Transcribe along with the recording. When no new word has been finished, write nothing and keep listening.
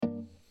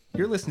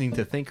You're listening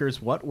to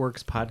Thinkers What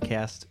Works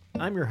podcast.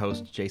 I'm your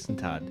host, Jason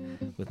Todd,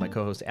 with my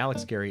co-host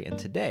Alex Gary, and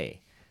today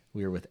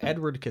we are with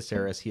Edward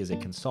Caceres. He is a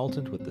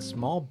consultant with the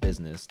Small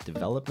Business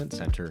Development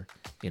Center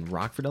in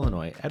Rockford,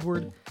 Illinois.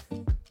 Edward,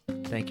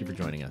 thank you for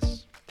joining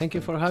us. Thank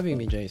you for having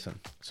me, Jason.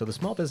 So the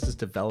Small Business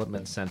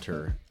Development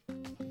Center,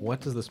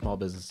 what does the Small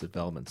Business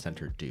Development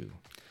Center do?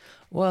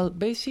 Well,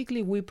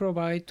 basically, we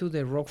provide to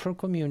the Rockford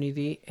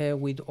community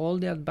with all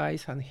the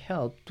advice and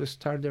help to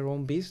start their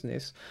own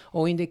business,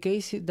 or in the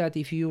case that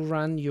if you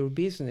run your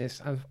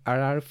business and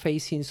are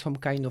facing some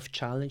kind of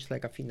challenge,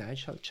 like a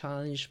financial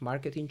challenge,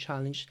 marketing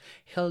challenge,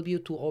 help you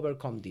to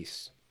overcome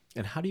this.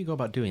 And how do you go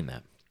about doing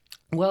that?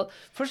 Well,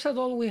 first of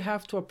all, we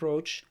have to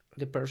approach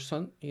the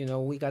person.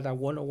 We got a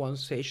one-on-one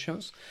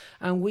sessions,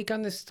 and we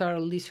can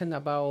start listening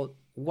about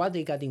what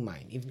they got in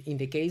mind. If, in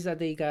the case that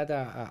they got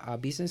a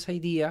business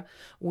idea,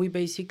 we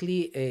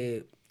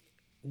basically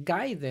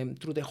guide them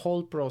through the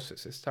whole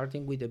process,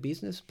 starting with the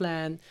business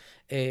plan,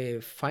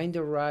 find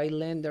the right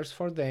lenders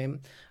for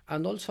them,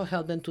 and also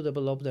help them to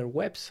develop their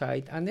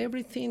website and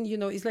everything.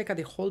 It's like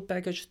the whole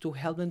package to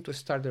help them to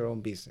start their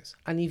own business.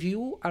 And if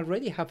you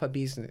already have a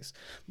business,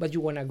 but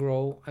you want to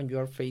grow and you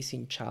are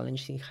facing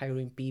challenge in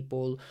hiring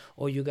people,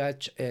 or you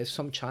got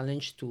some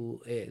challenge to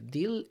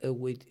deal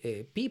with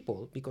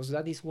people, because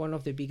that is one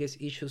of the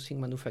biggest issues in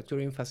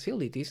manufacturing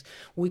facilities,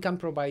 we can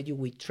provide you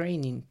with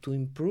training to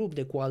improve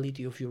the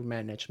quality of your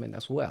management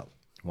as well.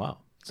 Wow.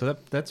 So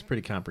that's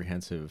pretty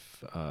comprehensive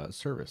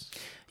service.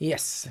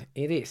 Yes,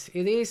 it is.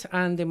 It is.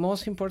 And the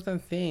most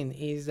important thing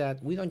is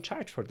that we don't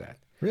charge for that.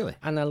 Really?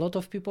 And a lot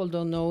of people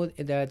don't know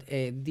that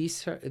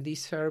this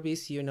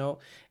service,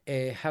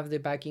 have the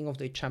backing of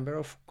the Chamber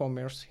of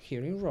Commerce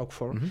here in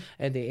Rockford,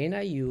 and the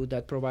NIU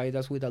that provide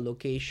us with a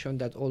location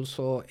that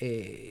also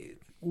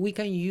we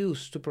can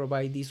use to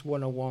provide this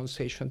one-on-one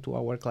session to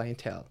our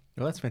clientele.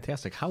 Well, that's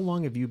fantastic. How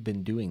long have you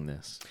been doing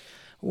this?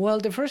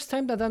 Well, the first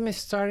time that I'm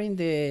starting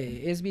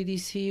the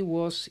SBDC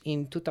was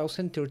in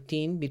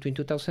 2013, between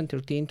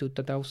 2013 to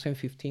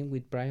 2015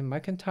 with Brian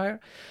McIntyre.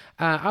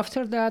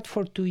 After that,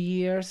 for 2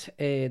 years,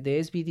 the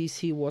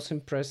SBDC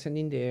wasn't present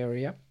in the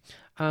area,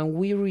 and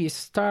we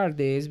restarted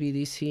the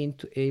SBDC in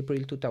April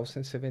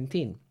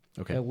 2017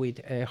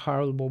 with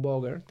Harold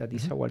Boboger, that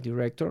is our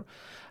director.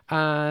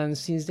 And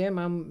since then,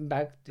 I'm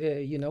back,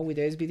 with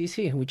the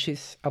SBDC, which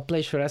is a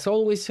pleasure. As I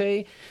always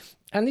say,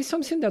 and it's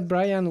something that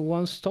Brian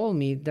once told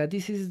me, that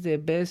this is the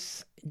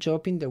best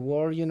job in the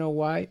world. You know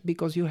why?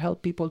 Because you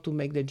help people to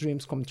make their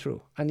dreams come true.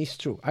 And it's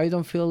true. I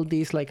don't feel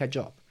this like a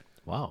job.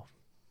 Wow.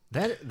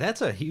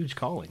 That's a huge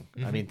calling.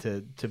 I mean,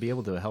 to be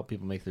able to help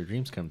people make their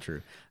dreams come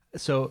true.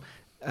 So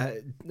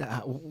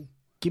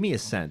give me a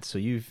sense. So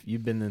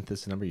you've been in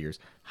this a number of years.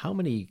 How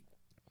many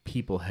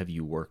people have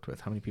you worked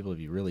with? How many people have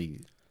you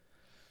really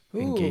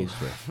engaged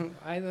with?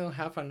 I don't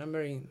have a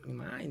number in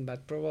mind,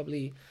 but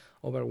probably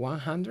over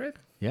 100.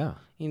 Yeah.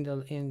 In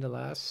the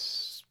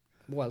last,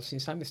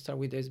 since I started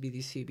with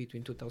SBDC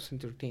between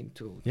 2013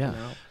 to Yeah.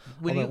 now,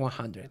 When over you-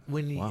 100.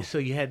 Wow. So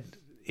you had,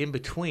 in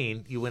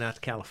between, you went out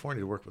to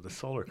California to work with a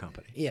solar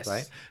company. Yes.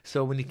 Right?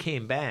 So when you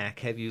came back,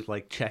 have you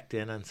checked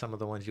in on some of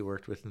the ones you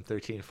worked with in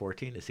 13 and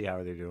 14 to see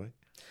how they're doing?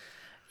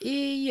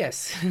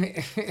 Yes.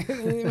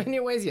 In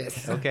many ways,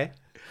 yes. Okay.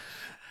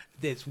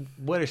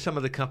 What are some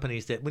of the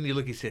companies that, when you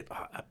look, you say,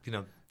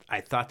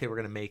 I thought they were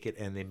going to make it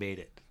and they made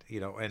it,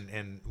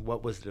 and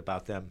what was it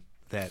about them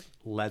that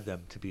led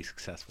them to be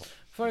successful?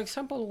 For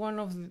example,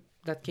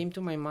 that came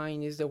to my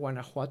mind is the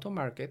Guanajuato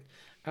market.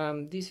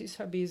 This is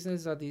a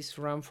business that is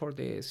run for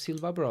the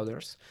Silva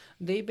brothers.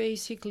 They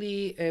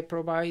basically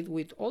provide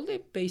with all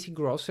the basic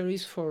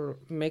groceries for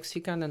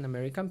Mexican and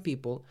American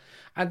people.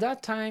 At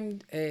that time,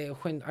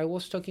 when I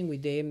was talking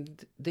with them,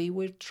 they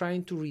were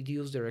trying to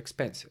reduce their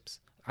expenses.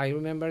 I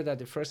remember that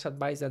the first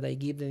advice that I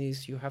give them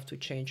is you have to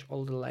change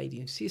all the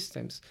lighting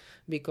systems,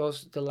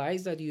 because the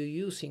lights that you're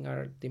using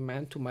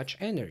demand too much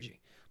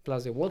energy,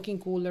 plus the walk-in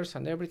coolers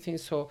and everything.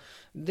 So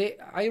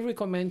I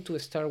recommend to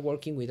start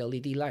working with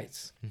LED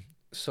lights.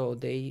 So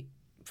they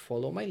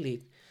follow my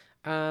lead.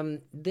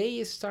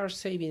 They start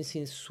saving,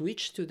 since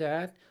switch to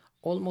that,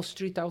 almost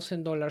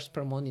 $3,000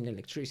 per month in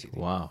electricity.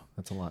 Wow.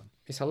 That's a lot.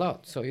 It's a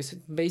lot. So it's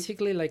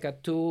basically like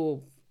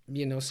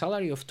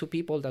salary of two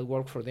people that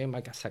work for them,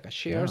 like as a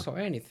cashiers or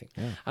anything.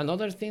 Yeah.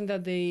 Another thing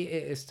that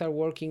they start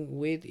working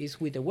with is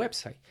with the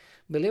website.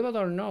 Believe it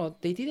or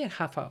not, they didn't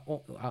have a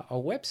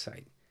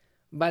website,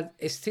 but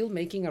still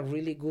making a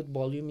really good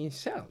volume in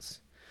sales.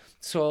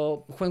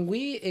 So when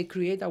we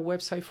create a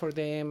website for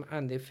them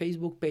and the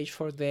Facebook page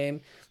for them,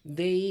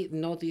 they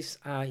notice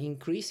an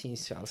increase in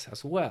sales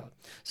as well.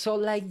 So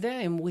like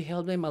them, we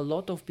help them a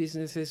lot of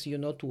businesses,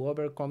 to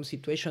overcome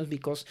situations,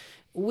 because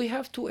we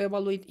have to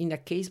evaluate in a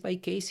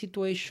case-by-case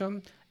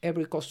situation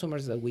every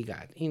customers that we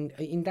got.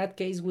 In that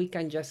case, we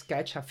can just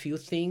catch a few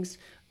things.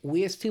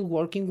 We are still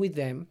working with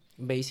them.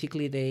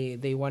 Basically,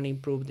 they want to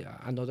improve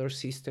another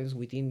systems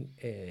within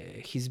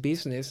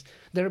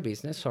their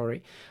business,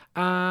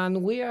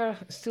 and we are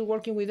still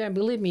working with them.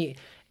 Believe me,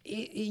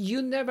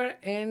 You never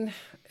end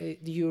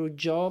your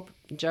job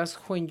just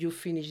when you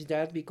finish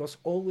that, because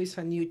always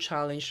a new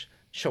challenge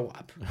show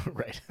up.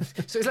 Right.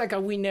 So it's like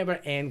we never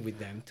end with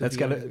them. That's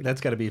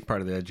got to be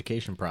part of the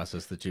education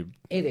process that you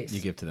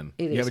give to them.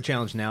 It you have is. a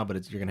challenge now, but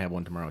you're going to have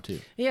one tomorrow too.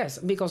 Yes,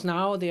 because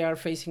now they are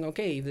facing,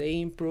 okay, if they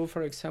improve,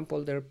 for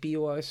example, their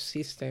POS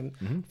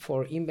system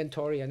for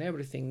inventory and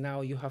everything,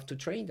 now you have to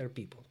train their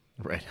people.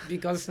 Right.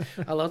 Because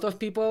a lot of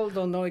people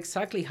don't know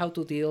exactly how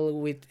to deal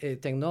with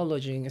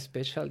technology, and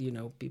especially,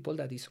 people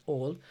that is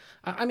old.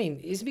 I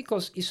mean, it's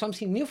because it's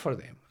something new for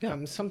them. Yeah.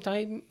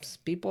 Sometimes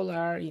people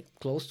are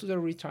close to their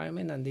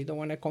retirement and they don't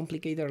want to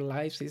complicate their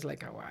lives. It's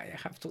like, oh, I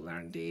have to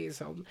learn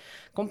this. I'm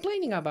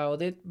complaining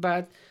about it,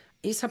 but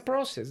it's a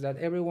process that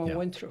everyone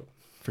went through.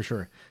 For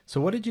sure.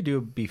 So what did you do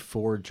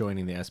before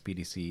joining the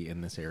SBDC in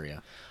this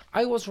area?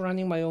 I was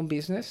running my own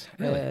business.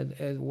 Really?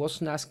 It was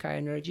Nazca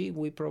Energy.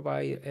 We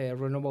provide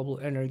renewable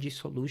energy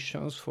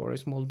solutions for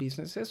small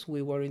businesses.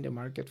 We were in the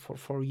market for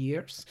 4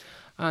 years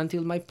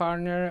until my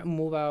partner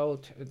moved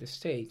out of the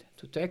state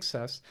to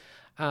Texas.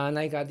 And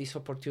I got this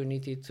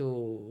opportunity to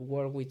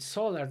work with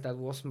solar. That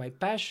was my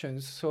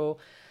passion. So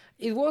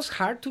it was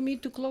hard to me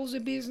to close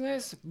the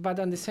business, but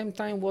at the same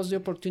time was the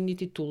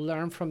opportunity to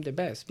learn from the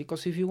best.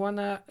 Because if you want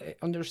to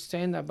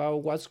understand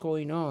about what's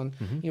going on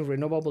in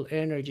renewable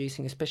energies,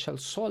 in special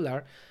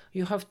solar,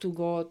 you have to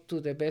go to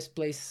the best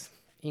place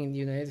in the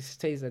United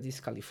States, that is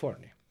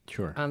California.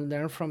 Sure. And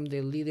learn from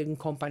the leading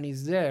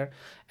companies there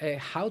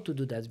how to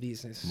do that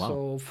business. Wow.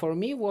 So for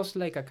me, it was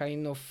like a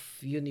kind of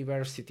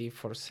university,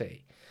 for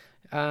say.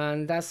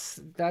 And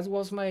that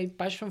was my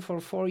passion for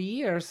 4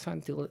 years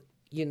until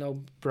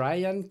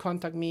Brian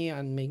contacted me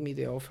and made me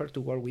the offer to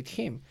work with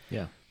him.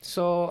 Yeah.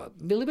 So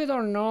believe it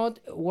or not,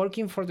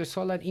 working for the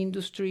solar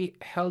industry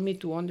helped me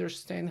to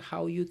understand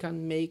how you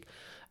can make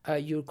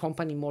your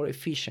company more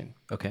efficient.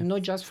 Okay.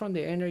 Not just from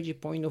the energy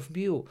point of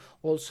view,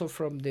 also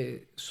from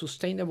the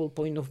sustainable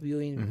point of view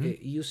in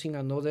using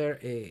another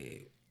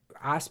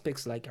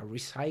aspects like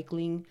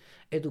recycling,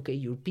 educate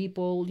your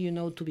people,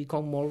 to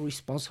become more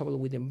responsible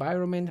with the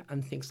environment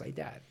and things like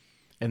that.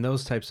 And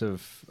those types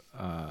of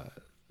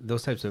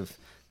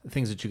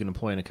things that you can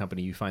employ in a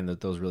company, you find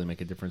that those really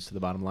make a difference to the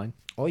bottom line?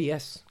 Oh,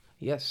 yes.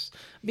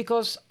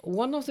 Because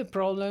one of the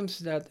problems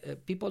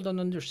that people don't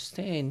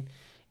understand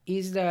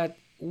is that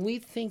we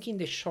think in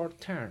the short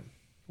term.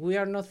 We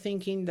are not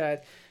thinking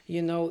that,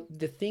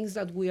 the things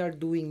that we are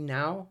doing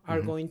now are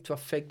going to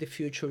affect the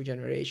future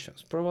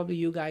generations. Probably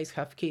you guys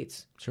have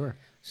kids. Sure.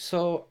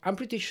 So I'm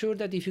pretty sure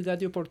that if you got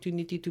the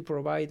opportunity to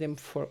provide them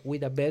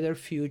with a better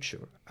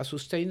future, a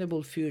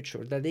sustainable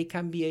future, that they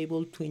can be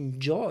able to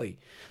enjoy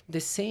the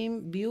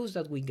same views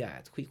that we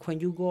got. When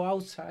you go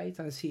outside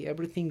and see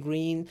everything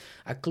green,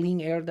 a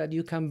clean air that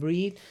you can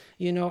breathe,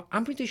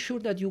 I'm pretty sure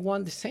that you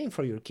want the same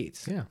for your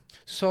kids. Yeah.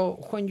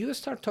 So when you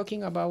start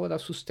talking about a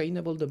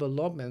sustainable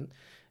development,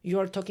 you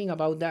are talking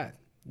about that,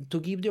 to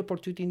give the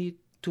opportunity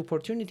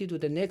to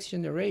the next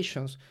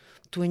generations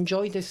to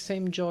enjoy the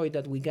same joy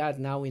that we got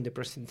now in the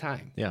present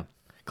time. Yeah.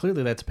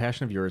 Clearly that's a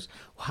passion of yours.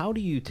 How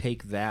do you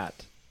take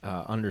that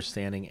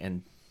understanding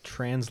and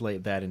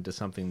translate that into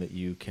something that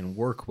you can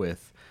work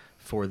with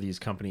for these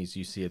companies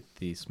you see at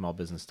the Small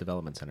Business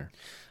Development Center?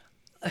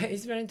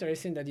 It's very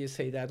interesting that you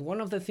say that. One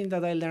of the things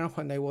that I learned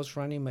when I was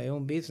running my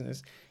own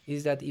business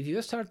is that if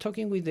you start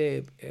talking with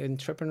the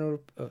entrepreneur,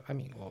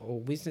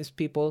 or business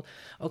people,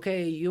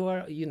 okay, you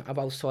are,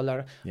 about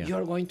solar, you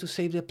are going to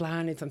save the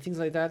planet and things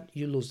like that,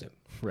 you lose them.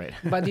 Right.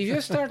 But if you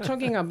start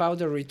talking about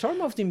the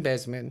return of the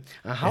investment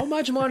and how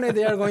much money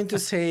they are going to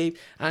save,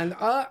 and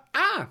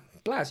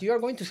plus you are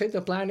going to save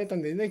the planet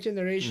and the next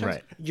generation,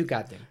 right, you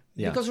got them.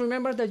 Yeah. Because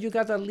remember that you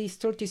got at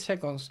least 30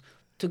 seconds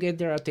to get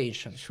their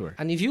attention. Sure.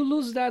 And if you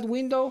lose that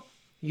window,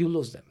 you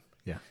lose them.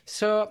 Yeah.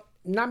 So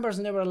numbers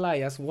never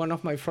lie, as one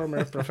of my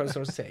former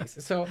professors says.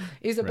 So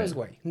it's the best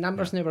way.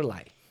 Numbers never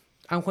lie.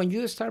 And when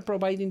you start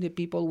providing the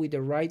people with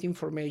the right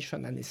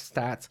information and the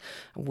stats,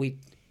 with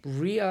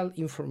real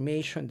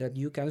information that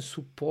you can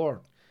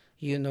support,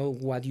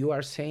 what you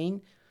are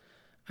saying,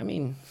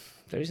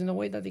 there is no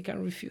way that they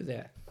can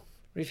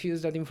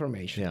refuse that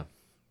information. Yeah.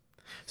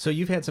 So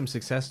you've had some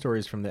success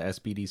stories from the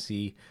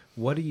SBDC.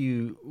 What do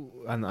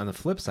you, on the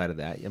flip side of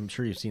that, I'm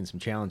sure you've seen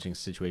some challenging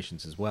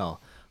situations as well.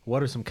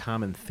 What are some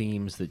common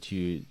themes that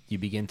you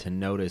begin to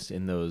notice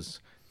in those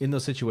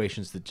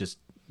situations that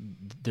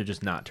they're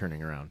just not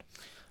turning around?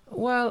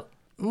 Well,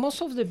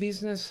 most of the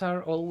business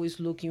are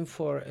always looking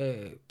for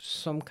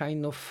some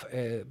kind of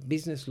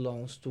business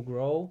loans to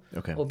grow,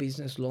 or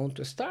business loan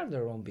to start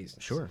their own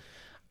business. Sure.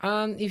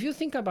 And if you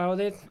think about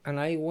it, and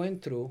I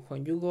went through,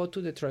 when you go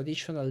to the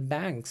traditional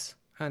banks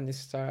and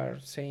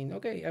start saying,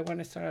 okay, I want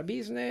to start a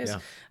business.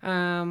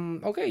 Yeah.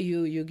 Okay,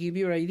 you give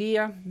your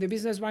idea. The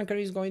business banker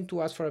is going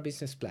to ask for a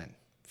business plan.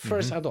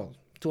 First of all,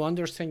 to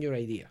understand your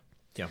idea.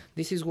 Yeah.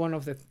 This is one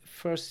of the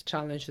first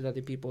challenges that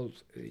the people,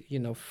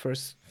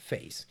 first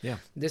face. Yeah.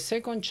 The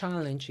second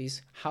challenge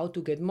is how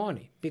to get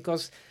money,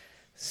 because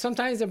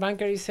sometimes the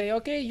banker is say,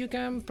 okay, you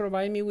can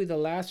provide me with the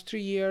last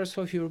 3 years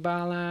of your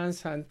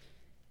balance, and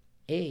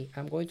hey,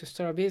 I'm going to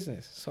start a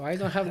business, so I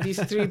don't have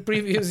these 3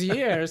 previous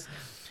years.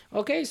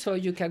 Okay, so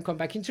you can come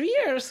back in 3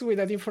 years with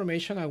that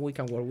information and we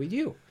can work with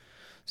you.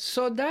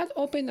 So that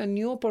opened a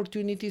new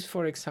opportunities,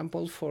 for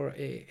example, for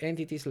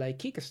entities like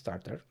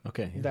Kickstarter.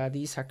 Okay. Yeah. That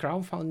is a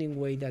crowdfunding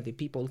way that the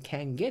people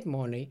can get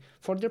money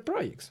for their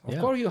projects. Of Yeah.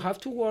 course, you have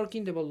to work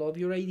and develop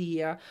your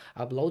idea,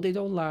 upload it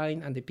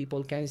online, and the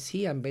people can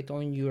see and bet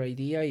on your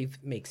idea if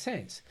it makes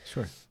sense.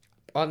 Sure.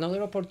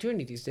 Another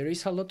opportunities, there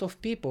is a lot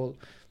of people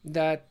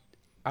that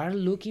are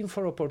looking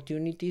for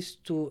opportunities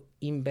to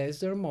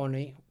invest their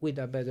money with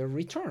a better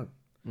return.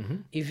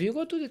 If you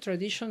go to the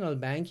traditional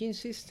banking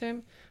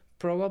system,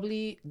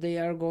 probably they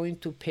are going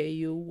to pay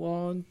you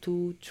 1,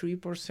 2,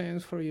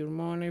 3% for your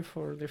money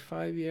for the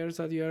 5 years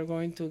that you are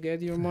going to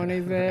get your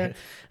money there. Right.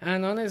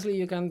 And honestly,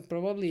 you can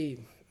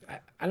probably,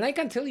 and I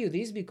can tell you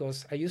this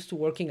because I used to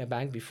work in a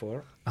bank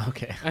before.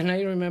 Okay. And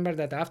I remember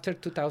that after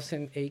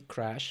 2008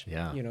 crash,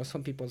 Yeah. you know,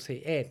 some people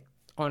say, Ed,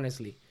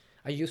 honestly,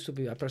 I used to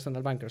be a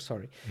personal banker,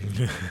 sorry.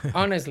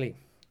 Honestly,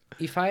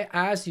 if I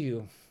ask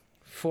you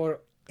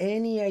for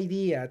any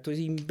idea to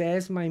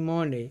invest my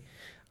money,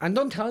 and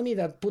don't tell me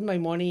that put my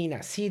money in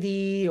a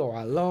CD or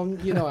a loan,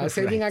 you know, a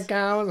saving Right.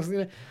 account, or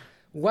something,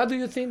 what do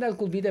you think that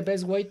could be the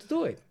best way to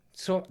do it?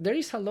 So there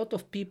is a lot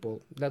of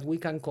people that we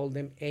can call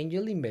them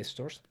angel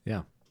investors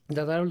Yeah.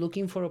 that are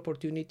looking for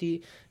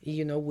opportunity,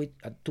 you know, with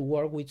to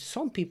work with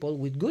some people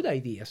with good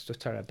ideas to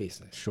start a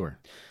business. Sure.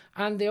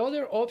 And the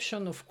other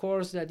option, of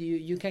course, that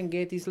you can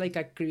get is like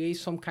create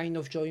some kind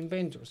of joint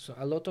venture. So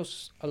a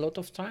lot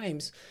of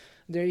times,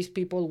 there is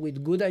people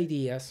with good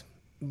ideas,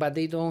 but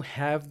they don't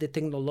have the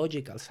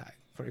technological side.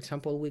 For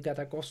example, we got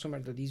a customer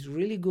that is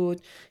really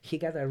good. He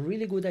got a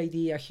really good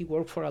idea. He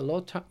worked for a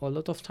lot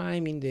of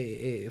time in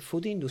the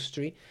food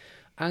industry,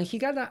 and he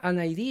got an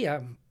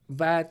idea,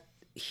 but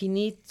he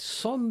needs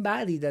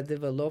somebody that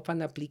develop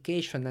an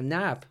application, an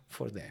app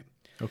for them.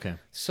 Okay.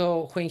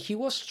 So when he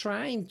was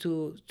trying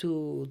to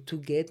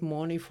get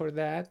money for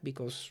that,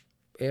 because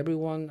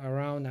everyone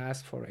around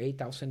asked for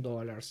 $8,000,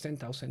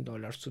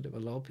 $10,000 to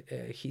develop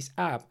his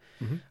app,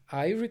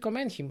 I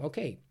recommend him,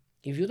 okay,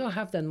 if you don't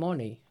have that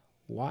money,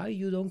 why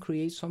you don't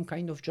create some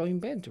kind of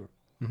joint venture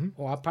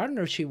or a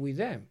partnership with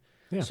them?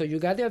 Yeah. So you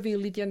got the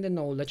ability and the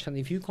knowledge, and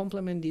if you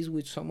complement this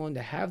with someone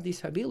that have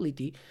this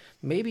ability,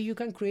 maybe you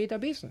can create a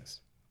business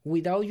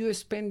without you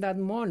spend that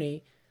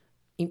money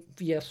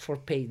just for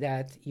pay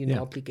that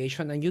Yeah.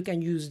 application, and you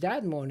can use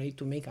that money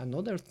to make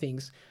another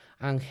things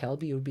and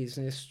help your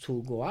business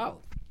to go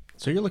out.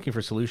 So you're looking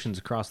for solutions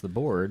across the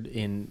board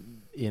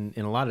in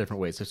a lot of different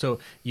ways. So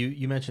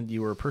you mentioned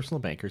you were a personal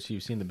banker, so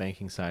you've seen the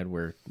banking side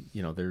where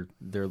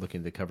they're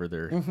looking to cover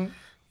their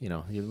you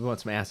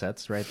want some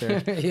assets right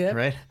there, Yeah.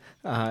 right?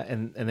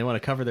 And they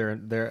want to cover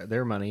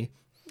their money,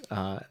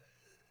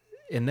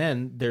 and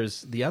then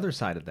there's the other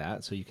side of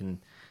that. So you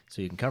can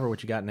cover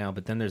what you got now,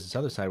 but then there's this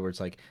other side where it's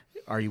like,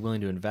 are you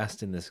willing to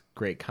invest in this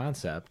great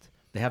concept?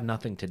 They have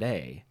nothing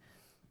today,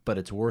 but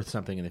it's worth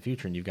something in the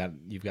future, and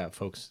you've got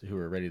folks who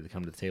are ready to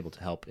come to the table to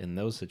help in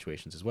those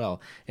situations as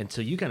well. And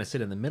so you kind of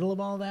sit in the middle of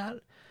all that,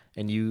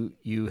 and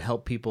you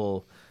help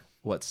people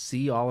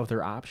see all of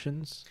their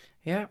options,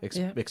 Yeah.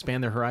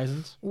 expand their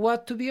horizons.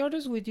 To be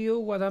honest with you,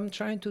 what I'm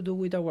trying to do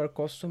with our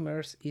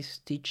customers is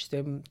teach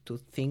them to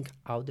think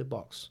out the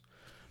box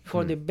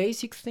for the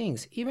basic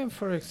things. Even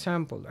for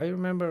example, I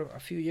remember a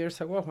few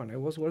years ago when I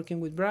was working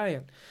with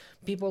Brian,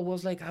 people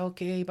was like,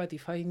 okay, but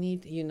if I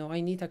need, I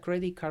need a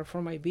credit card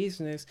for my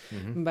business,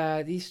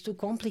 but it's too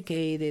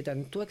complicated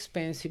and too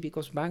expensive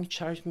because bank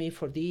charge me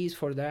for this,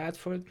 for that,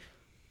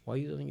 why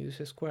you don't use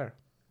a Square?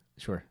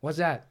 Sure. What's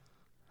that?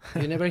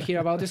 You never hear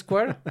about the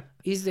Square?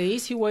 It's the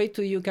easy way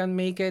to you can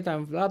make it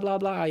and blah, blah,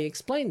 blah. I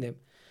explained them.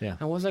 Yeah.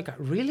 I was like,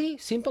 really?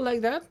 Simple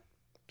like that?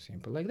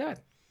 Simple like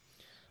that.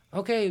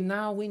 Okay,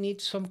 now we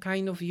need some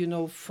kind of,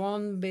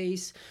 fund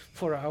base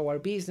for our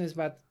business,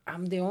 but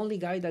I'm the only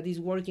guy that is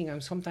working.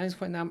 And sometimes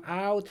when I'm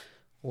out,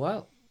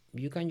 well,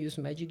 you can use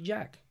Magic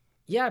Jack.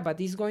 Yeah,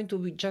 but it's going to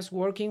be just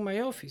working in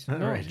my office. No,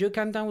 Right. you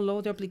can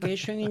download the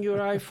application in your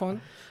iPhone,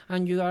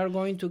 and you are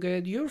going to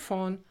get your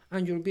phone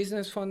and your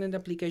business phone and the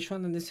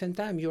application at the same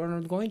time. You are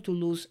not going to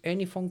lose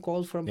any phone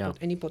call from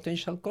any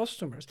potential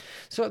customers.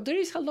 So there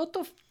is a lot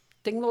of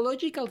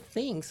technological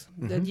things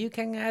that you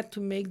can add to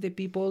make the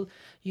people,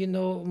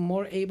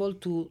 more able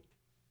to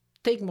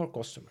take more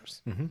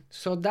customers.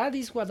 So that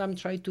is what I'm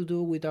trying to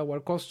do with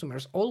our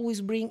customers. Always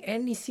bring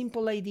any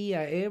simple idea,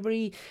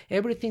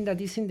 everything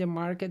that is in the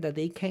market that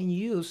they can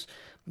use,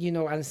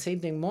 and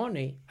save them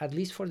money, at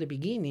least for the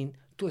beginning,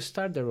 to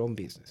start their own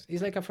business.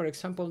 It's like, for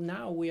example,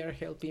 now we are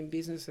helping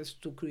businesses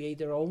to create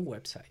their own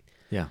website.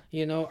 Yeah.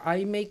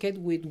 I make it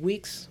with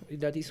Wix.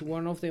 That is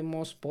one of the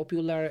most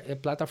popular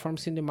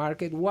platforms in the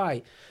market.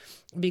 Why?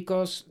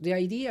 Because the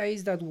idea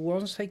is that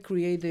once I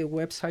create the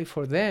website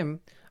for them,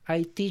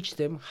 I teach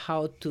them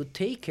how to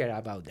take care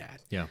about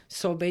that. Yeah.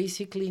 So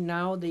basically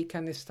now they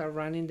can start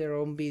running their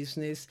own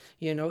business.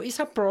 It's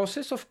a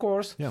process, of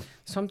course. Yeah.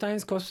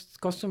 Sometimes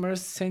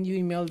customers send you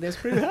email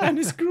desperate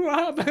and screw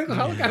up.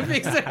 How can I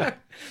fix that?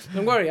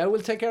 Don't worry, I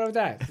will take care of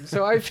that.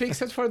 So I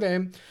fix it for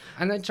them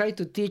and I try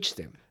to teach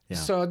them. Yeah.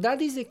 So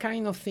that is the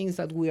kind of things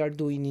that we are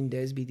doing in the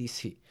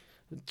SBDC.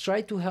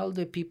 Try to help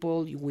the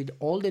people with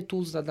all the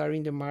tools that are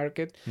in the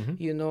market,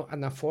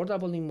 and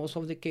affordable in most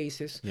of the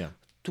cases, Yeah.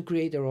 to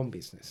create their own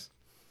business.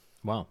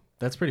 Wow,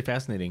 that's pretty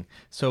fascinating.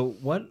 So,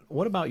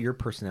 what about your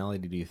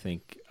personality do you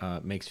think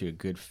makes you a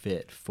good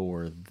fit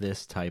for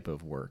this type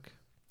of work?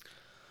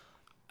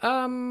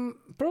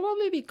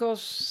 Probably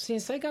because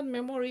since I got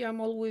memory,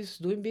 I'm always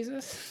doing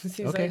business.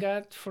 Since Okay. I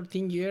got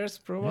 14 years,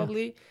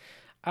 probably,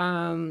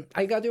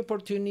 I got the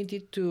opportunity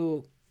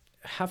to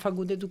have a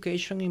good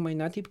education in my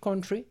native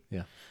country.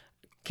 Yeah.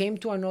 Came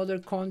to another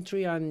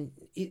country and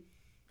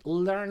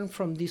learn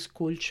from this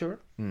culture.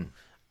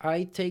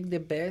 I take the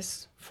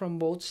best from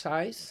both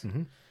sides.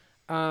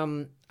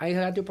 I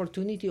had the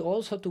opportunity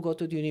also to go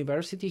to the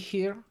university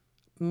here,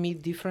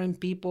 meet different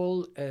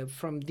people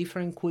from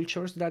different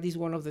cultures. That is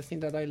one of the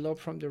things that I love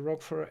from the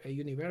Rockford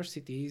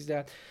University, is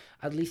that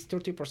at least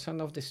 30%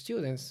 of the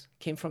students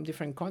came from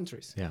different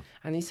countries. Yeah.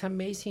 And it's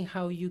amazing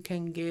how you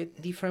can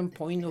get different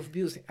point of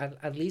views,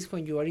 at least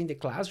when you are in the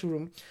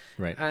classroom.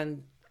 Right.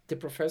 And the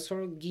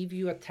professor give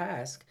you a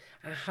task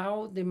and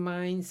how the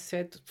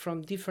mindset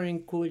from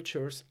different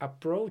cultures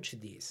approach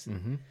this.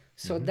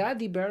 So that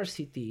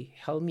diversity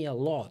helped me a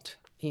lot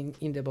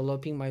in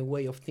developing my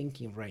way of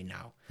thinking right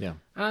now. Yeah.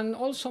 And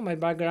also my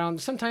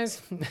background.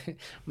 Sometimes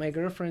my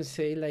girlfriend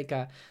say like,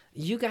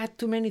 you got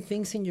too many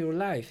things in your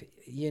life.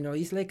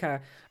 It's like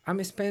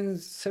I'm spent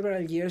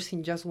several years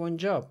in just one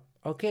job.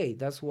 Okay,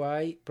 that's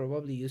why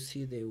probably you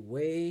see the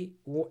way,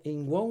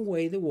 in one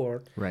way, the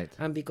world. Right.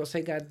 And because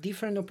I got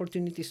different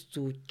opportunities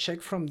to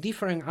check from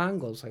different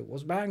angles. I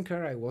was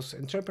banker, I was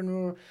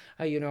entrepreneur,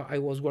 I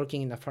was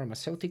working in a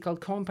pharmaceutical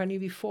company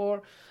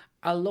before.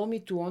 Allow me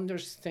to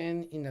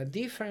understand in a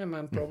different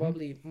and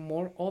probably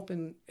more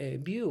open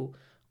view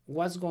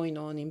what's going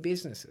on in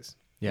businesses.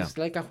 Yeah. It's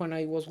like when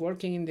I was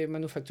working in the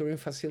manufacturing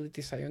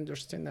facilities, I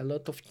understand a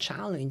lot of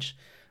challenge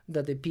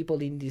that the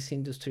people in this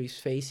industry is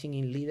facing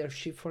in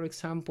leadership, for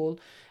example,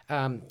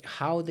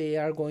 how they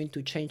are going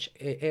to change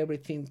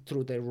everything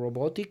through the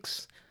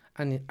robotics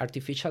and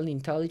artificial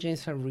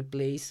intelligence and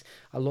replace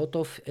a lot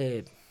of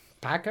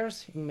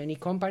packers in many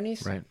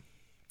companies. Right.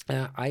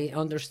 I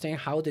understand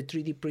how the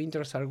 3D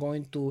printers are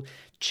going to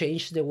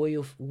change the way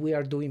we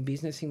are doing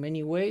business in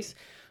many ways.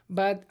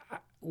 But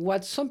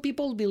what some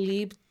people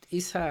believe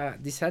is a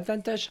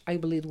disadvantage, I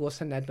believe was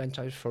an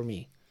advantage for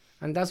me.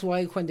 And that's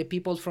why when the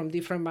people from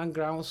different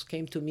backgrounds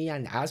came to me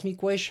and asked me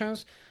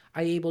questions,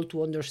 I able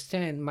to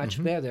understand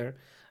much better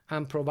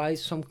and provide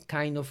some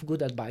kind of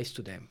good advice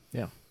to them.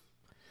 Yeah.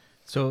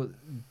 So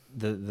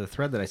the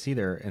thread that I see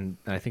there, and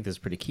I think this is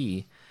pretty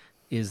key,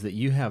 is that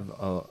you have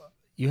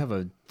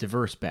a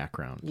diverse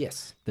background.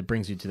 Yes. That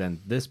brings you to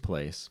then this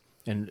place,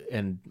 and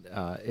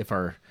if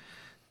our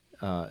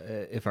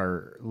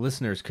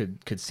listeners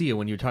could see it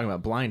when you're talking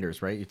about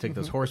blinders, right? You take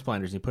those horse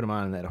blinders and you put them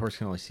on, and that horse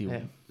can only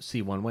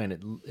see one way.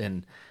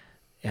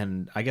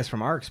 And I guess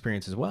from our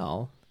experience as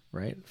well,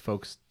 right?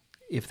 Folks,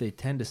 if they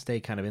tend to stay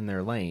kind of in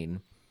their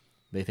lane,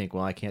 they think,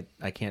 well, I can't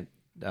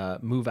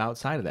move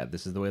outside of that.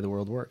 This is the way the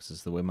world works. This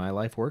is the way my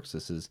life works.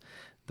 This is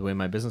the way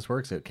my business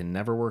works. It can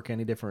never work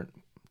any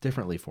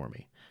differently for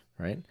me,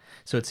 right?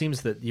 So it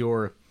seems that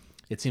your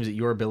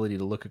ability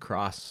to look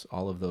across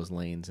all of those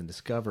lanes and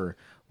discover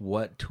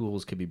what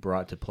tools could be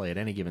brought to play at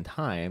any given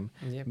time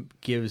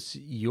gives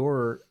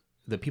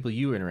the people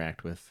you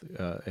interact with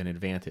an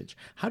advantage.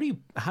 How do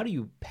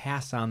you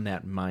pass on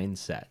that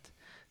mindset?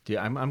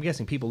 I'm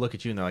guessing people look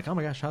at you and they're like, oh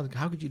my gosh,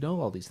 how could you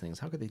know all these things?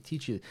 How could they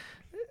teach you?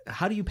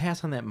 How do you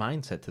pass on that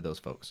mindset to those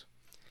folks?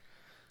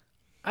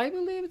 I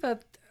believe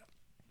that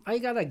I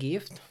got a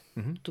gift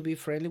to be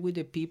friendly with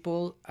the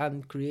people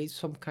and create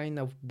some kind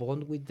of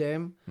bond with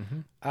them.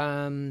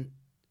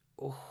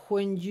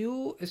 When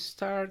you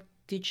start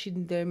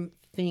teaching them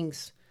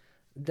things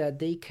that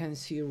they can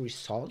see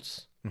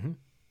results,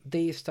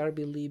 they start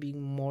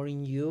believing more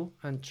in you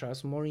and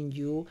trust more in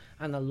you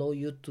and allow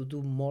you to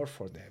do more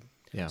for them.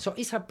 Yeah. So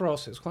it's a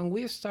process. When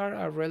we start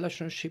a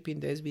relationship in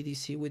the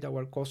SBDC with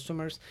our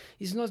customers,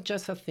 it's not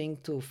just a thing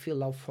to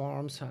fill out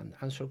forms and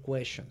answer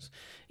questions.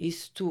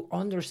 It's to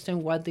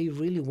understand what they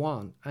really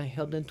want and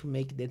help them to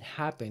make that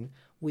happen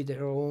with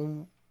their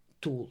own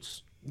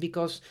tools.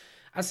 Because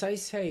as I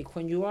say,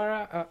 when you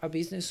are a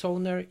business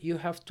owner, you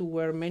have to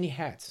wear many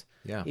hats.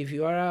 Yeah. If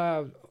you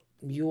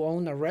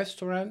own a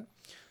restaurant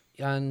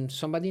and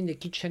somebody in the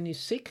kitchen is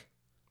sick,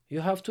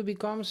 you have to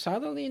become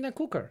suddenly in a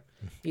cooker.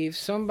 If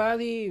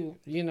somebody,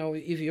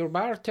 if your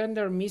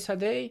bartender miss a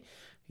day,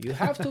 you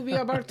have to be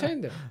a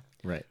bartender.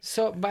 Right.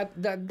 So, but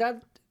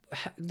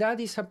that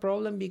is a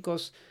problem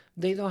because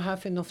they don't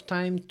have enough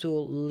time to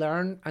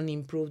learn and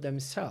improve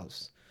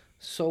themselves.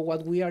 So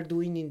what we are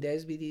doing in the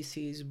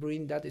SBDC is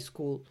bring that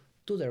school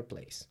to their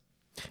place.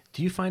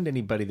 Do you find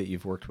anybody that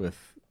you've worked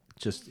with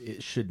just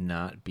it should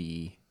not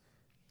be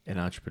an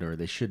entrepreneur?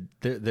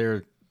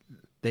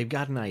 They've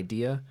got an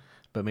idea,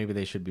 but maybe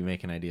they should be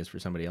making ideas for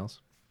somebody else.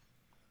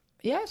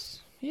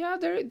 Yes, yeah.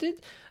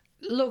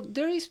 Look,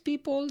 there is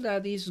people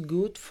that is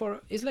good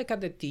for. It's like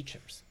at the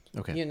teachers.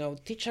 Okay. You know,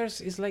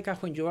 teachers is like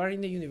when you are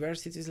in the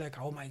university, it's like,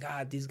 oh my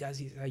God, this guy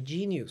is a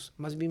genius,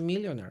 must be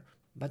millionaire,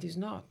 but it's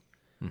not,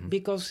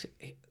 because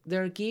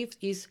their gift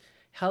is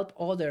help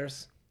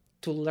others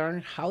to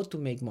learn how to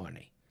make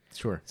money.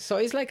 Sure. So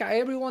it's like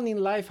everyone in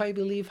life, I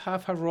believe,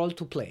 have a role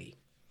to play.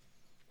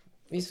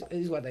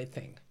 Is what I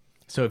think.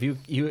 So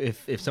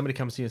if somebody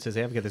comes to you and says,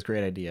 "Hey, I've got this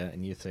great idea,"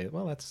 and you say,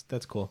 "Well,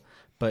 that's cool,"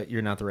 but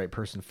you're not the right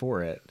person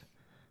for it.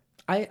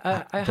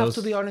 I have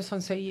to be honest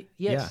and say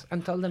yes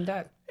and tell them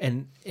that.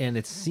 And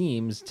it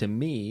seems to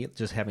me,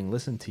 just having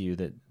listened to you,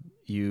 that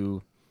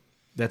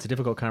that's a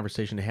difficult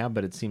conversation to have,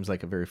 but it seems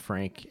like a very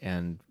frank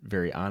and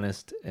very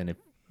honest and a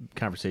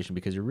conversation,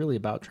 because you're really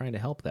about trying to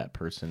help that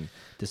person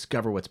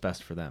discover what's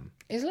best for them.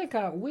 It's like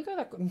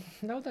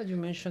now that you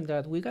mentioned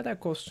that, we got a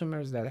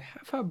customers that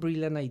have a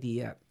brilliant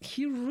idea.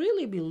 He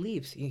really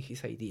believes in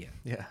his idea.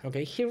 Yeah.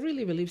 Okay. He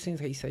really believes in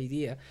his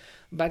idea,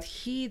 but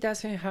he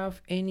doesn't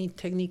have any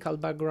technical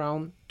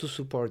background to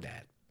support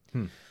that.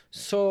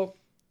 So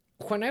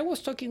when I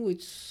was talking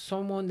with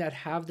someone that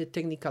have the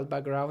technical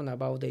background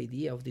about the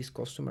idea of this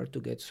customer to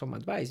get some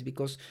advice,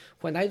 because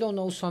when I don't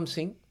know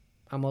something,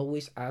 I'm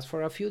always asked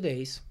for a few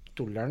days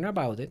to learn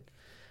about it.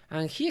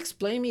 And he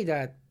explained me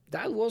that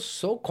was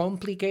so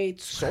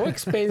complicated, so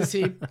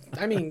expensive.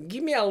 I mean,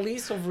 give me a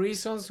list of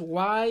reasons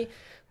why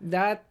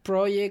that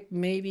project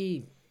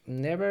maybe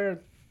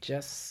never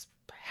just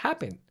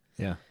happened.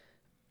 Yeah.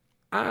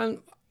 And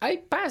I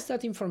passed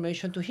that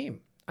information to him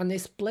and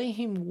explained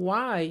him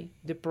why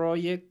the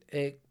project,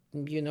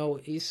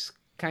 is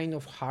kind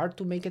of hard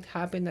to make it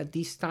happen at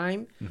this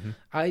time.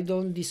 I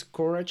don't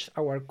discourage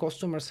our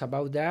customers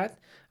about that.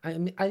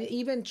 I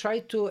even try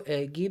to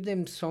give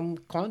them some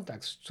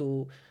contacts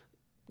to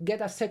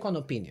get a second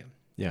opinion.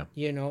 Yeah.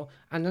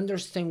 And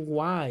understand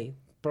why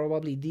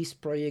probably this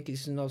project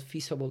is not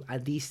feasible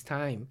at this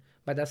time,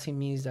 but doesn't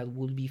mean that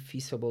will be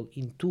feasible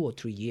in 2 or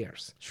 3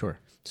 years. Sure.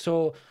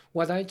 So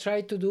what I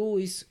try to do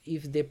is,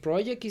 if the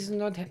project is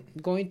not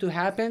going to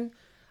happen,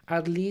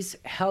 at least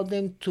help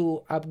them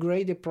to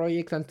upgrade the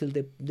project until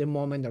the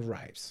moment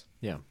arrives.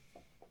 Yeah.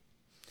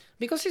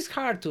 Because it's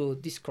hard to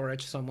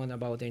discourage someone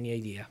about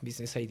any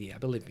business idea,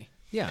 believe me.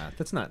 Yeah,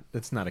 that's not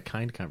a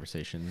kind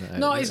conversation.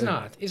 No, it's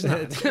not. It's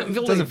not. It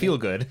doesn't feel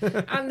good.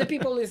 And the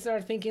people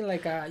start thinking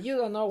like, you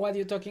don't know what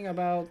you're talking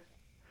about.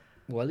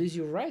 Well, it's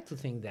your right to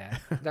think that.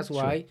 That's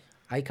why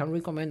I can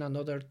recommend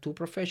another 2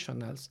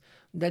 professionals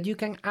that you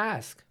can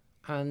ask,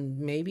 and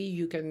maybe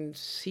you can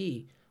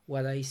see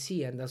what I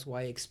see, and that's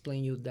why I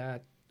explain you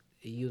that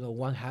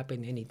won't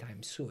happen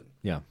anytime soon.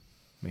 Yeah,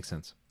 makes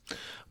sense.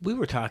 We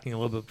were talking a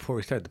little bit before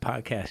we started the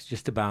podcast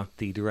just about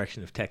the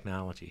direction of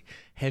technology.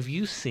 Have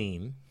you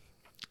seen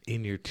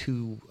in your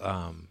 2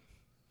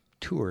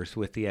 tours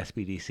with the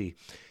SBDC,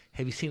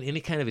 have you seen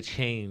any kind of a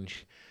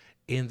change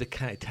in the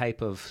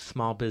type of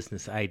small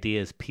business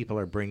ideas people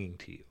are bringing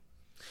to you?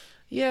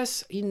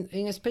 Yes,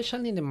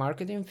 especially in the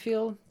marketing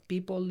field,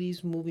 people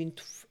is moving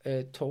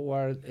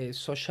toward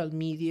social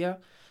media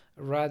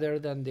rather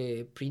than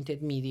the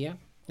printed media.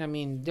 I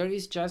mean, there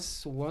is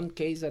just one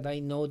case that I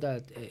know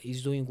that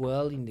is doing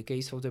well in the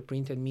case of the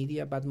printed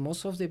media, but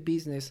most of the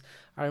business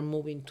are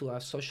moving to a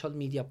social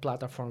media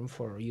platform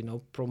for,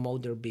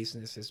 promote their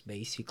businesses,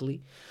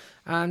 basically.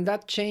 And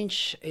that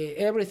changed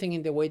everything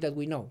in the way that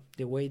we know,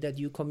 the way that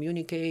you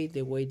communicate,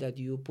 the way that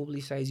you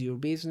publicize your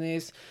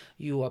business,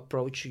 you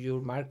approach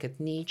your market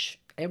niche,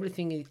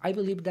 everything. I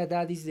believe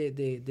that is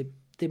the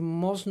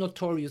most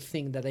notorious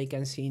thing that I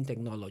can see in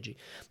technology.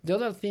 The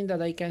other thing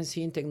that I can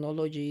see in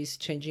technology is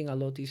changing a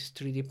lot is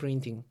 3D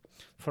printing.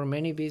 For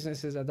many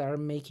businesses that are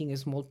making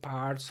small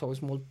parts or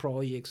small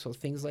projects or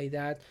things like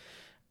that,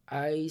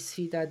 I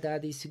see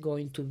that is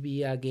going to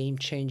be a game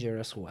changer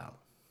as well.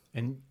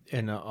 And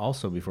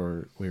also,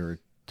 before we were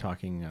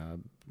talking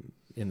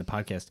in the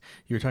podcast,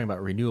 you were talking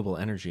about renewable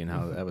energy and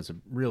how that was a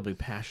real big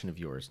passion of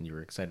yours, and you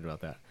were excited about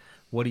that.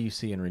 What do you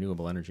see in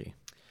renewable energy?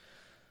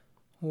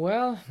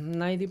 Well,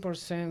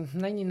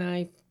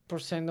 99%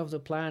 of the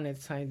planet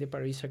signed the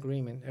Paris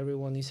Agreement.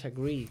 Everyone is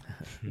agreed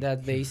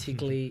that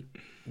basically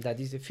that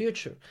is the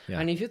future. Yeah.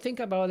 And if you think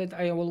about it,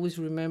 I always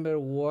remember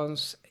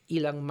once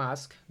Elon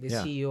Musk, the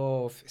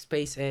CEO of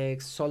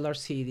SpaceX,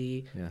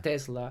 SolarCity,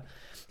 Tesla,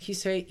 he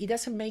said, it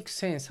doesn't make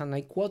sense, and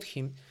I quote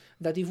him,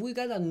 that if we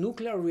got a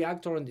nuclear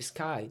reactor in the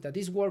sky that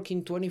is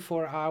working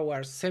 24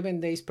 hours,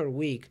 7 days per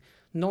week,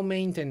 no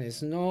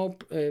maintenance, no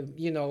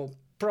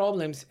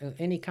problems of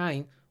any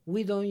kind,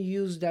 we don't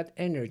use that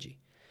energy.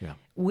 Yeah.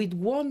 With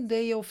 1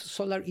 day of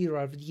solar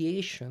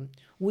irradiation,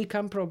 we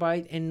can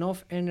provide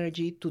enough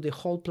energy to the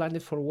whole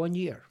planet for 1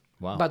 year.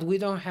 Wow. But we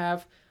don't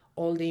have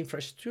all the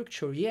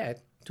infrastructure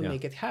yet to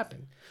make it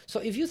happen. So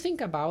if you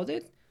think about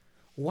it,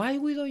 why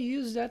we don't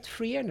use that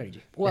free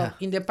energy? Well,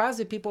 in the past,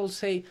 the people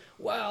say,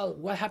 well,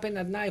 what happened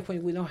at night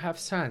when we don't have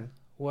sun?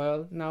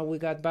 Well, now we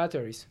got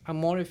batteries and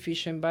more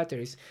efficient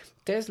batteries.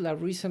 Tesla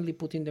recently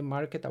put in the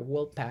market a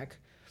wall pack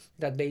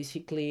that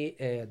basically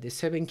the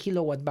 7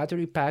 kilowatt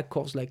battery pack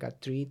costs like a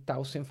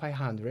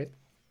 3,500.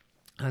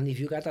 And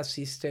if you got a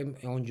system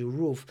on your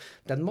roof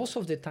that most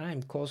of the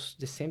time costs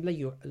the same like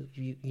you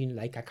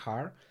like a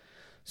car,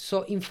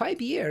 so in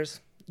 5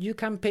 years you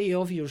can pay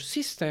off your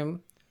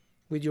system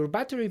with your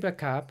battery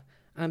backup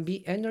and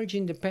be energy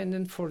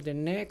independent for the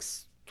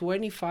next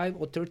 25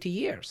 or 30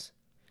 years.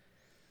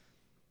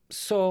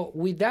 So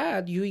with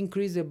that, you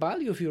increase the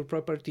value of your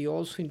property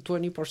also in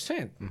 20%.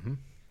 Mm-hmm.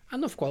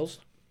 And of course,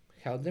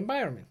 help the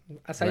environment.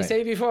 As I Right.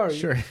 say before,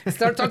 Sure.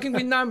 start talking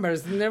with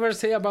numbers. Never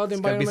say about the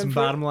It's got to be environment.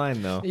 some bottom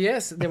line, though.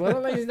 Yes, the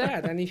bottom line is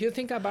that. And if you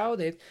think about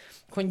it,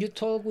 when you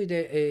talk with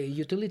the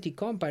utility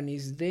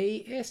companies,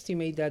 they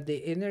estimate that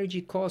the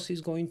energy cost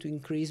is going to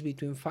increase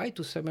between 5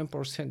 to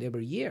 7%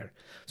 every year.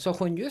 So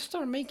when you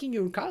start making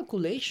your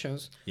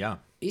calculations, Yeah.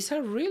 it's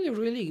a really,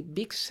 really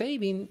big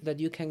saving that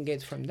you can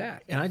get from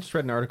that. And I just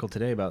read an article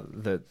today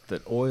about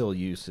that oil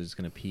use is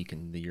going to peak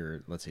in the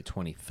year, let's say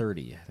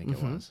 2030, I think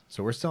it was.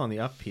 So we're still on the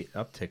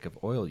uptick of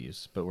oil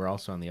use, but we're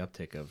also on the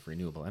uptick of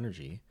renewable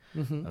energy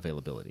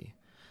availability.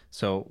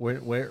 So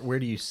where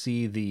do you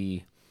see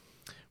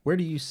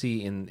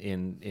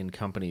in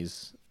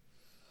companies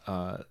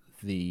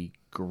the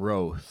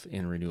growth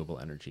in renewable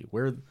energy?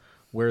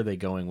 Where are they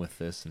going with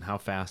this, and how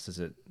fast is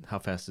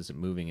it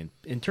moving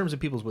in terms of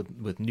people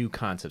with new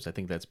concepts? I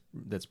think that's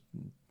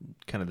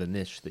kind of the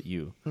niche that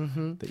you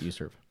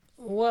serve.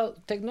 Well,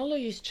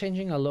 technology is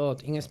changing a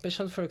lot, in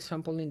especially, for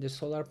example, in the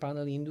solar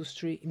panel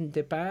industry. In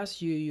the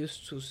past, you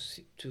used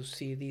to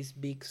see these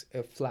big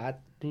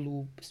flat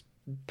blue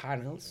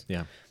panels.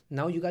 Yeah.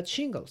 Now you got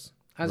shingles.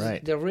 As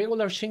Right. the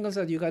regular shingles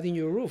that you got in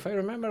your roof. I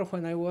remember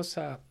when I was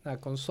a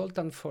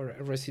consultant for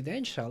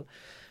residential,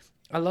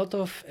 a lot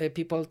of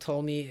people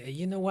told me,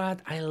 you know what,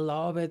 I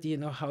love it, you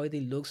know, how it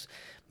looks,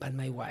 but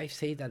my wife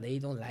say that they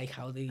don't like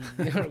how they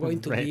are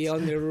going to be Right.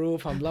 on the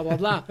roof and blah, blah,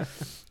 blah.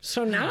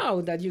 So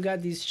now that you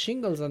got these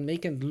shingles and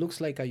make it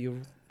looks like your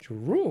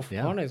roof,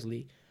 Yeah.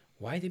 honestly,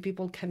 why the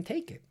people can't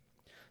take it?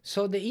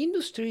 So the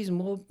industry is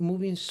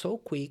moving so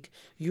quick,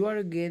 you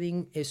are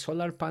getting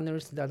solar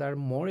panels that are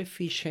more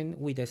efficient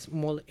with a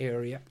small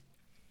area.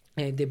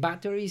 The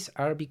batteries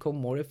are become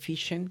more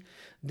efficient.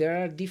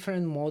 There are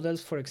different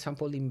models, for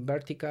example, in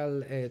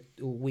vertical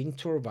wind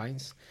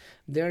turbines.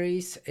 There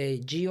is a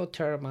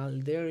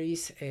geothermal, there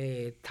is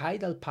a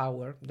tidal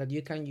power that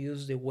you can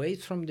use the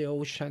waves from the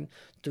ocean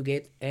to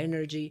get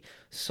energy.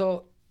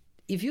 So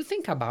if you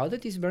think about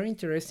it, it's very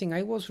interesting.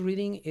 I was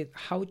reading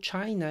how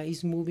China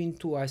is moving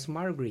to a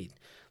smart grid.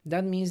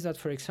 That means that,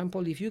 for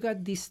example, if you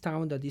got this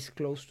town that is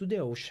close to the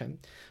ocean,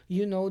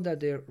 you know that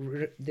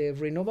the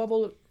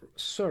renewable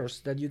source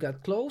that you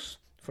got close,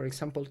 for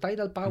example,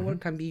 tidal power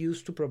can be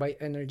used to provide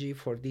energy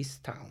for this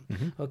town.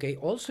 Okay,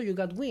 also you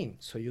got wind,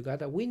 so you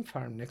got a wind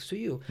farm next to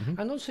you.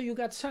 And also you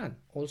got sun,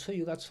 also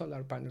you got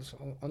solar panels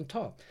on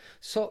top.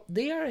 So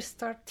they are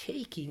start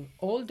taking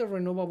all the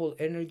renewable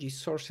energy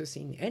sources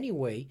in any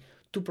way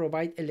to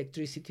provide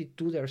electricity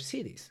to their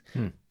cities.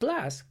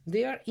 Plus,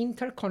 they are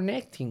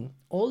interconnecting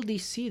all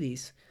these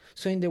cities.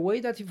 So in the way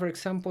that, if, for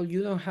example,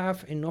 you don't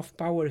have enough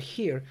power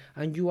here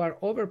and you are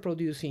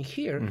overproducing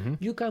here,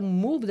 you can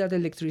move that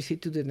electricity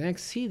to the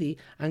next city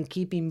and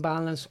keep in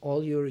balance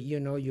all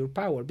your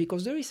power.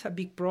 Because there is a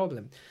big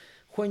problem.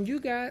 When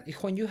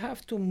you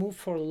have to move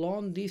for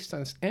long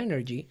distance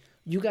energy,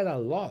 you got a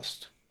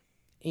loss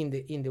in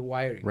the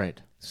wiring.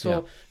 Right.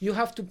 So you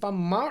have to pump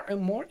more and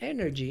more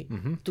energy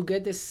to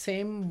get the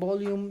same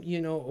volume,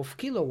 of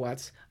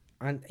kilowatts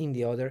and in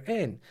the other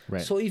end.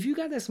 Right. So if you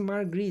got a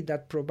smart grid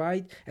that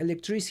provide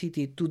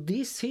electricity to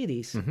these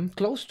cities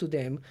close to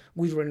them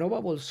with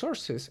renewable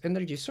sources,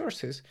 energy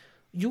sources,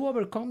 you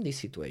overcome this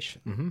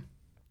situation.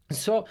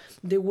 So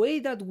the way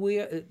that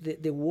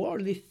the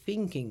world is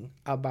thinking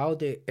about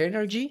the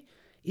energy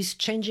is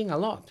changing a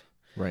lot.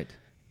 Right.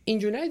 In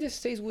the United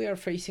States, we are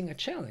facing a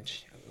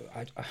challenge.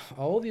 An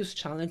obvious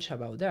challenge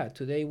about that.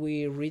 Today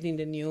we read in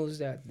the news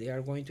that the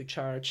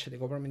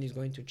government is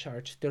going to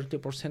charge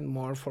 30%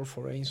 more for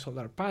foreign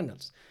solar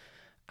panels.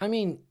 I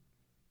mean,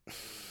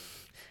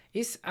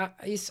 it's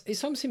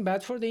something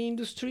bad for the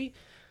industry,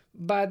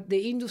 but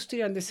the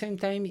industry at the same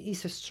time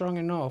is strong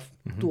enough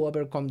to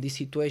overcome this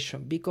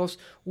situation, because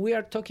we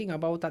are talking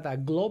about a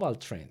global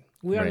trend.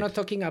 We are not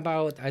talking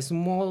about a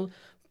small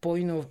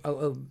point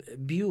of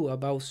view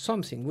about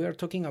something. We are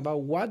talking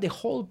about what the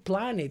whole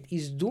planet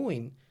is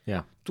doing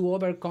to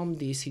overcome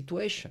this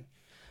situation.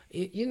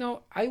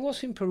 I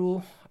was in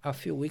Peru a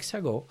few weeks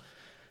ago,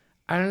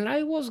 and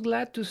I was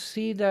glad to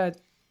see that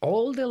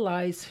all the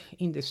lights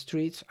in the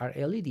streets are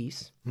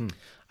LEDs.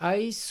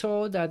 I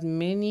saw that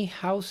many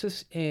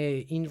houses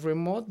in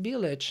remote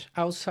village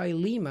outside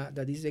Lima,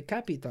 that is the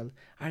capital,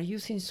 are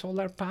using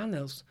solar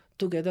panels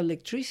to get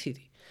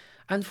electricity.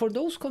 And for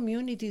those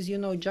communities,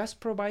 just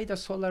provide a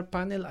solar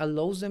panel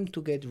allows them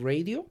to get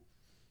radio,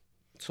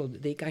 so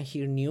they can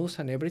hear news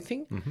and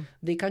everything.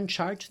 They can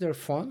charge their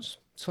phones,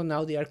 so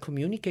now they are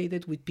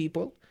communicated with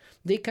people.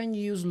 They can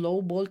use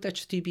low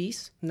voltage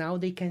TVs. Now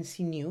they can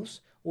see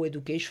news or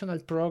educational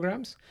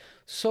programs.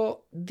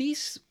 So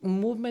this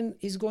movement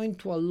is going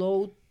to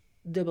allow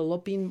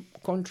developing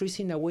countries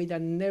in a way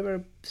that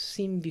never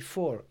seen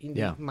before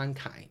in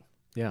mankind.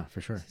 Yeah,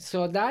 for sure.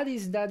 So that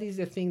is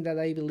the thing that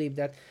I believe,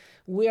 that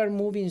we are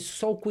moving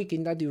so quick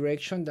in that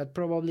direction that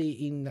probably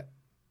in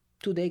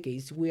 2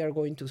 decades we are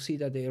going to see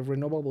that the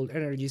renewable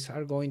energies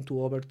are going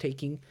to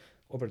overtaking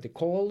over the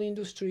coal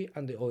industry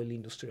and the oil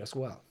industry as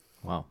well.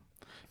 Wow.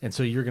 And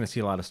so you're going to see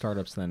a lot of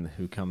startups then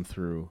who come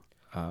through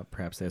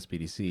perhaps the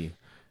SBDC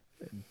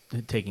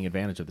taking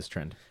advantage of this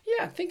trend.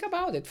 Yeah, think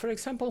about it. For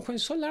example,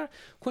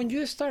 when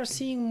you start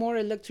seeing more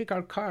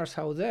electrical cars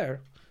out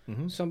there,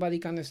 somebody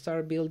can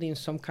start building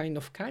some kind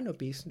of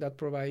canopies that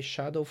provide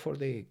shadow for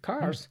the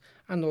cars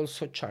and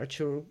also charge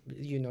your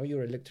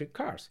electric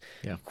cars.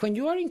 Yeah. When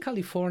you are in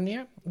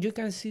California, you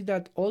can see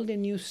that all the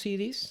new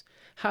cities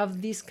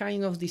have this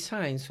kind of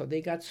design. So they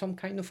got some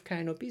kind of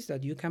canopies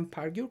that you can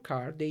park your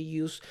car. They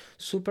use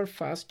super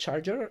fast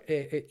charger,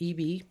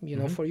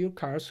 EV, for your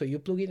car. So you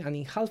plug in, and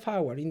in half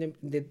hour, in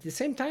the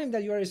same time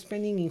that you are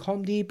spending in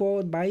Home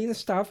Depot buying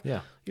stuff,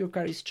 your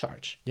car is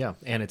charged. Yeah,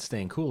 and it's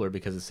staying cooler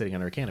because it's sitting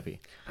under a canopy.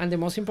 And the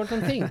most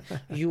important thing,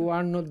 you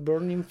are not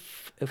burning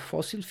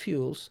fossil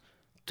fuels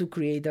to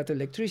create that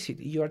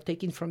electricity. You are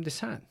taking from the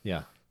sun.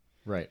 Yeah.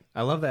 Right.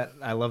 I love that.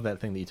 I love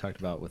that thing that you talked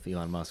about with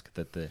Elon Musk,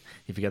 that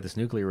if you got this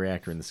nuclear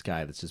reactor in the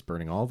sky that's just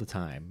burning all the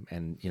time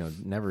and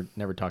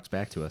never talks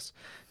back to us,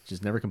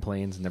 just never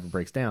complains, never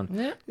breaks down.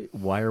 Yeah.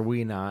 Why are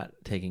we not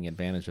taking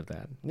advantage of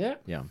that? Yeah.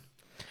 Yeah.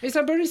 It's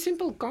a very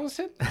simple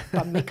concept,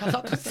 but make a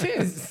lot of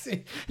sense.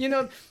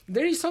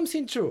 There is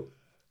something true.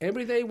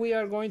 Every day we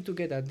are going to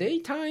get a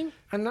daytime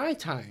and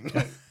nighttime.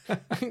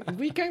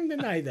 We can't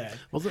deny that.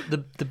 Well,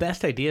 the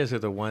best ideas are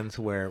the ones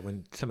where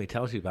when somebody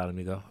tells you about them,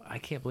 you go, I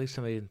can't believe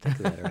somebody didn't think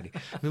of that already.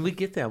 I mean, we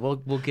get that. We'll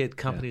get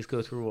companies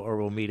go through, or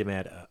we'll meet them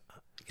at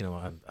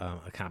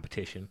a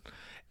competition,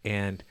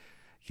 and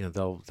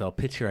they'll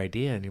pitch your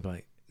idea, and you're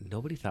like,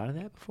 nobody thought of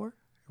that before,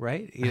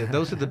 right?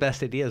 Those are the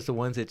best ideas, the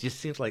ones that just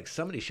seems like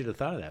somebody should have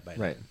thought of that by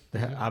now. Right.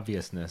 The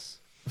obviousness.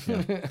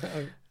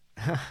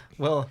 Yeah.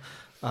 Well,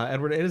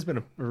 Edward, it has been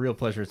a real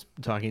pleasure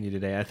talking to you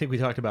today. I think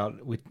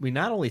we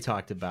not only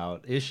talked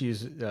about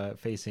issues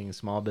facing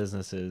small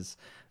businesses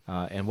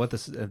and what the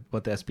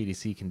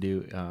SBDC can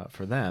do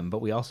for them,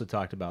 but we also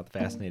talked about the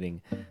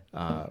fascinating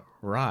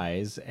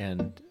rise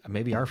and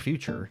maybe our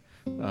future,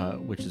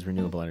 which is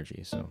renewable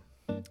energy. So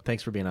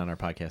thanks for being on our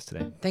podcast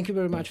today. Thank you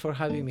very much for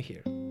having me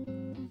here.